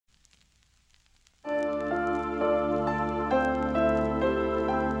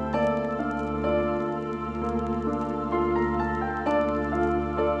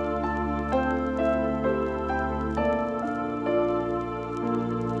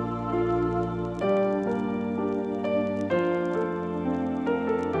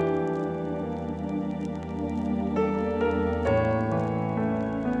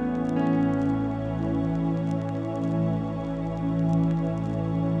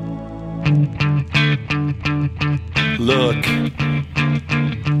Look,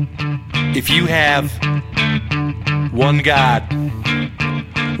 if you have one God,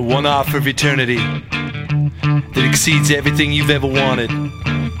 one offer of eternity that exceeds everything you've ever wanted,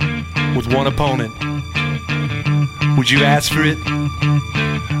 with one opponent, would you ask for it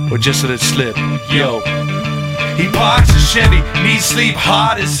or just let it slip? Yo. He parks a Chevy, needs sleep,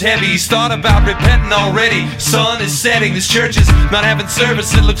 heart is heavy. He's thought about repenting already. Sun is setting, this church is not having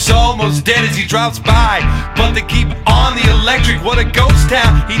service. It looks almost dead as he drives by, but they keep on the electric. What a ghost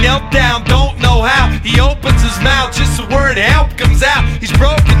town. He knelt down, don't know how. He opens his mouth, just the word help comes out. He's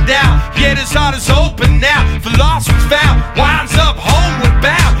broken down, yet his heart is open now. The lost was found, winds up homeward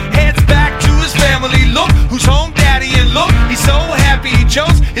bound. Heads back to his family, look who's home daddy. And look, he's so happy he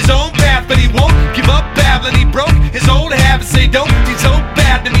chose his own path, but he won't give up babbling. He broke his old habits, they don't need so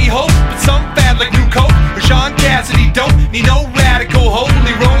bad to me hope, but some bad like New Coke or Sean Cassidy don't need no radical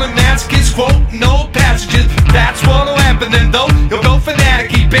holy rolling mask is quoting old passages. That's what'll happen then though, he'll go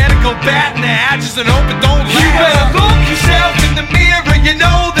fanatic. He better go bat in the hatches and hope it don't last. You better look yourself in the mirror, you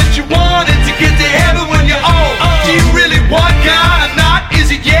know that you wanted to get to heaven when you're old. Do you really want God or not?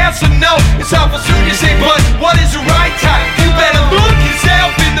 Is it yes or no? It's awful soon you say, but what is the right time? You better look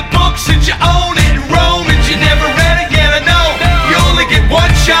yourself in the book since you own it. In Romans you never read it yet, I know. You only get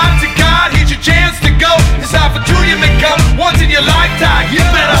one shot to God, here's your chance to go. This opportunity may come once in your lifetime. You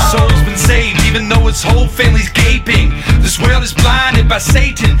better. His soul's been saved even though his whole family's gaping. This world is blinded by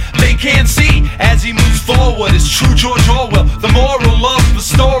Satan, they can't see as he moves forward. It's true George Orwell, the moral of the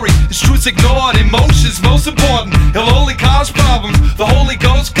story. His truth's ignored, emotions most important. He'll only cause problems, the Holy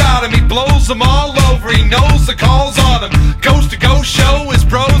Ghost got him. He blows them all over, he knows the call's on him. Goes to go show his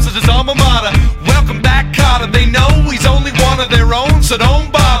bros at his alma mater. Welcome back Carter, they know he's only one of their own, so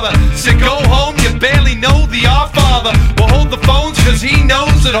don't bother. Say go home, you barely know the Our Father. We'll hold the phones cause he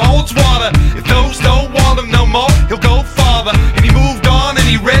knows it holds water. If those don't want him no more, he'll go farther. And he moved on and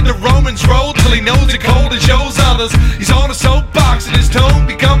he read the Romans road till he knows it cold and shows others. He's on a soapbox and his tone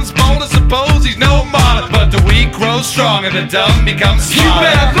becomes bold. I suppose he's no martyr, but the weak grows strong and the dumb becomes smarter. You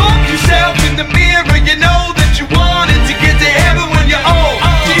better look yourself in the mirror, you know that you wanted to get to heaven when you're old.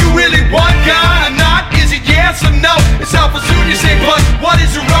 Do you really want God or not? Is it yes or no? It's awful soon you say, but what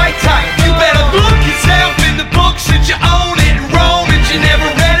is the right time? You better look yourself in the book since you own it. In Romans you never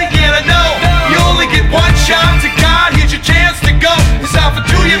read it yet, I know. You only get one shot to God, here's your chance to go. This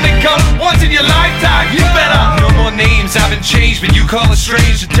opportunity may come once in your lifetime. You better. No more names, I've been changed, but you call it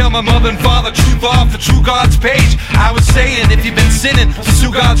strange to tell my mother and father truth off the true God's page. I was saying if you've been sinning,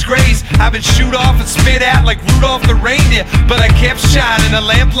 pursue God's grace. I've been shoot off and spit at like Rudolph the reindeer, but I kept shining a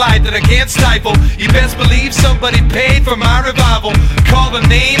lamplight that I can't stifle. You best believe somebody paid for my revival. Call the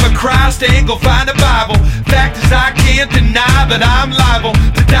name of Christ and go find a Bible. Fact is I can't deny that I'm liable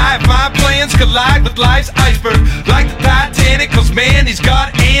to die if my plans collide with life's iceberg. Like the Titanic, cause man he's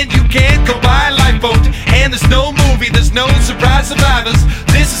God and you can't go buy a lifeboat. And there's no movie, there's no surprise survivors.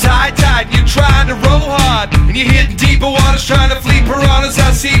 This is high tide and you're trying to row hard, and you're hitting deeper waters trying to flee piranhas.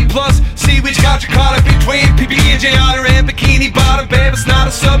 I see plus seaweed's got you caught up between PB&J otter and bikini bottom. Babe, it's not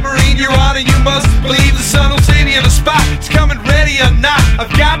a submarine you're on, and you must believe the sun will save you in a spot. It's coming ready or not,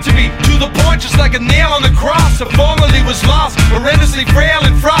 I've got to be to the point just like a nail on the cross. I formerly was lost, horrendously frail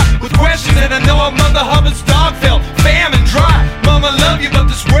and fraught with questions that I know of Mother Hubbard's dog felt famine dry. Mama love you, but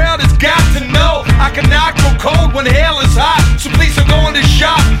this world has got to know I cannot grow cold when hell is hot. So please don't go into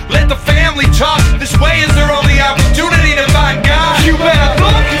shock, let the family talk. This way is their only